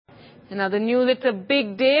In other news, it's a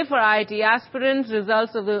big day for IIT aspirants.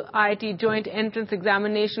 Results of the IIT joint entrance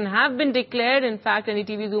examination have been declared. In fact,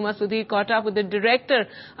 NDTV's Uma Sudhir caught up with the director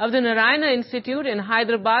of the Narayana Institute in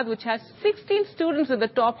Hyderabad, which has 16 students in the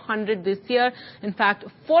top 100 this year. In fact,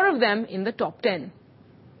 4 of them in the top 10.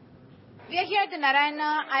 We are here at the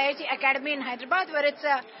Narayana IIT Academy in Hyderabad, where it's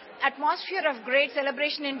an atmosphere of great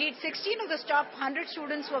celebration indeed. 16 of the top 100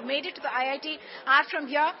 students who have made it to the IIT are from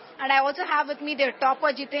here. And I also have with me their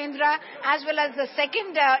topper, Jitendra, as well as the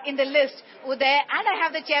second in the list, Uday. And I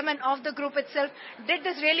have the chairman of the group itself. Did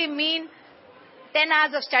this really mean 10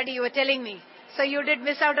 hours of study, you were telling me? So you did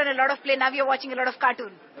miss out on a lot of play. Now you're watching a lot of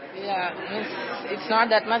cartoon. Yeah, it's not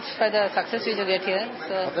that much for the success we get here.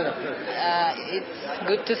 So it's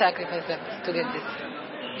good to sacrifice that to get this.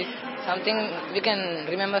 It's something we can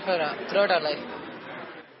remember for throughout our life.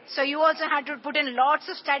 So you also had to put in lots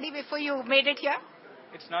of study before you made it here?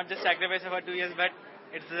 It's not just sacrifice of our 2 years, but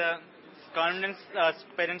it's the confidence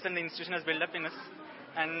parents and the institution has built up in us,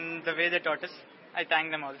 and the way they taught us. I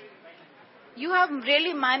thank them all. You have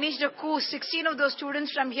really managed a coup. 16 of those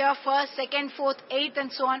students from here, first, second, fourth, eighth,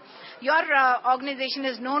 and so on. Your organization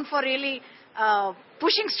is known for really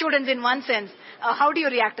pushing students in one sense. How do you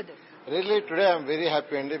react to this? Really, today I am very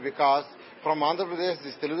happy only because from Andhra Pradesh,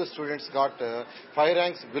 these Telugu students got 5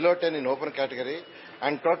 ranks below 10 in open category,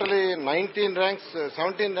 and totally 17 ranks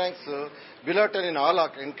below 10 in all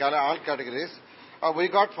categories. We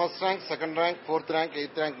got first rank, second rank, fourth rank,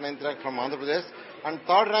 8th rank, 9th rank from Andhra Pradesh, and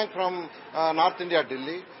third rank from North India,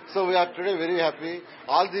 Delhi. So we are today very happy.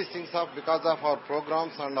 All these things are because of our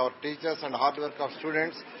programs and our teachers and hard work of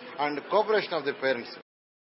students and cooperation of the parents.